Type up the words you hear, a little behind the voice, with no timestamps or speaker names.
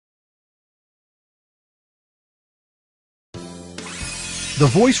The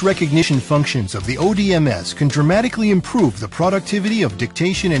voice recognition functions of the ODMS can dramatically improve the productivity of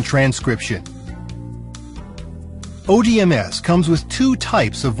dictation and transcription. ODMS comes with two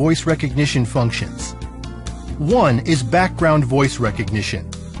types of voice recognition functions. One is background voice recognition.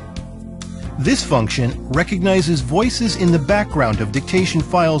 This function recognizes voices in the background of dictation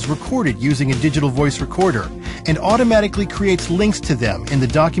files recorded using a digital voice recorder and automatically creates links to them in the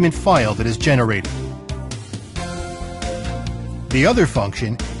document file that is generated. The other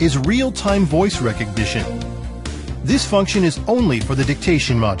function is real-time voice recognition. This function is only for the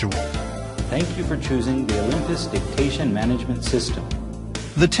dictation module. Thank you for choosing the Olympus Dictation Management System.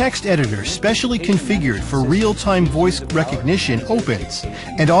 The text editor specially configured for real-time voice recognition opens,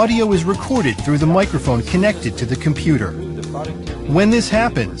 and audio is recorded through the microphone connected to the computer. When this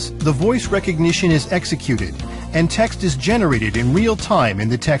happens, the voice recognition is executed, and text is generated in real time in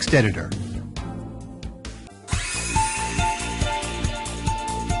the text editor.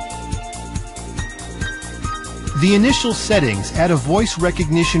 The initial settings add a voice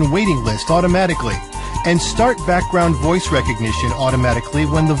recognition waiting list automatically and start background voice recognition automatically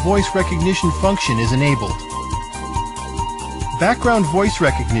when the voice recognition function is enabled. Background voice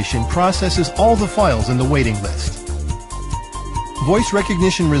recognition processes all the files in the waiting list. Voice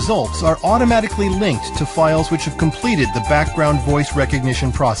recognition results are automatically linked to files which have completed the background voice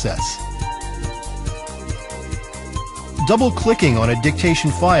recognition process. Double-clicking on a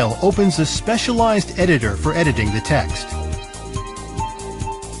dictation file opens a specialized editor for editing the text.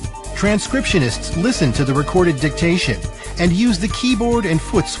 Transcriptionists listen to the recorded dictation and use the keyboard and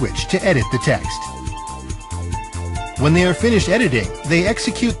foot switch to edit the text. When they are finished editing, they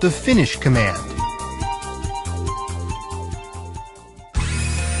execute the Finish command.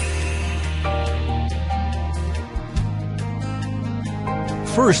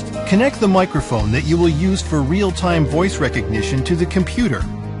 First, connect the microphone that you will use for real-time voice recognition to the computer.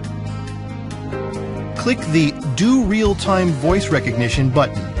 Click the Do Real-Time Voice Recognition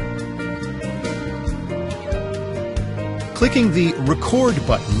button. Clicking the Record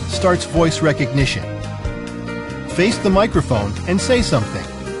button starts voice recognition. Face the microphone and say something.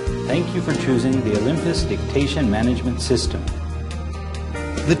 Thank you for choosing the Olympus Dictation Management System.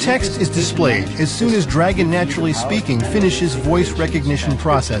 The text is displayed as soon as Dragon Naturally Speaking finishes voice recognition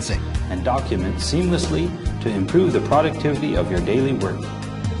processing. And documents seamlessly to improve the productivity of your daily work.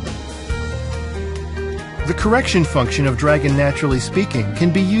 The correction function of Dragon Naturally Speaking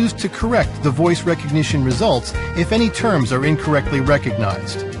can be used to correct the voice recognition results if any terms are incorrectly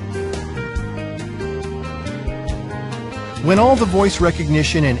recognized. When all the voice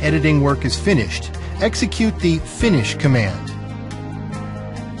recognition and editing work is finished, execute the Finish command.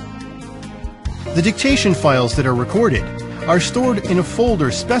 The dictation files that are recorded are stored in a folder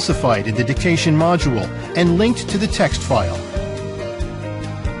specified in the dictation module and linked to the text file.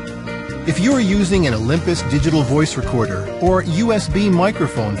 If you are using an Olympus digital voice recorder or USB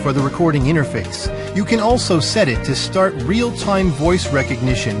microphone for the recording interface, you can also set it to start real-time voice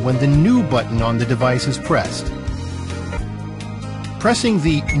recognition when the New button on the device is pressed. Pressing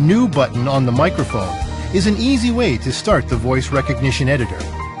the New button on the microphone is an easy way to start the voice recognition editor.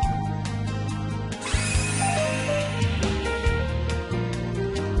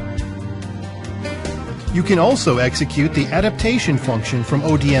 You can also execute the adaptation function from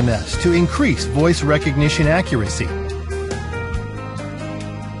ODMS to increase voice recognition accuracy.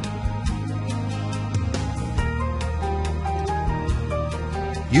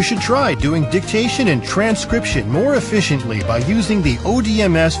 You should try doing dictation and transcription more efficiently by using the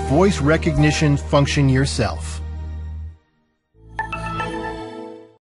ODMS voice recognition function yourself.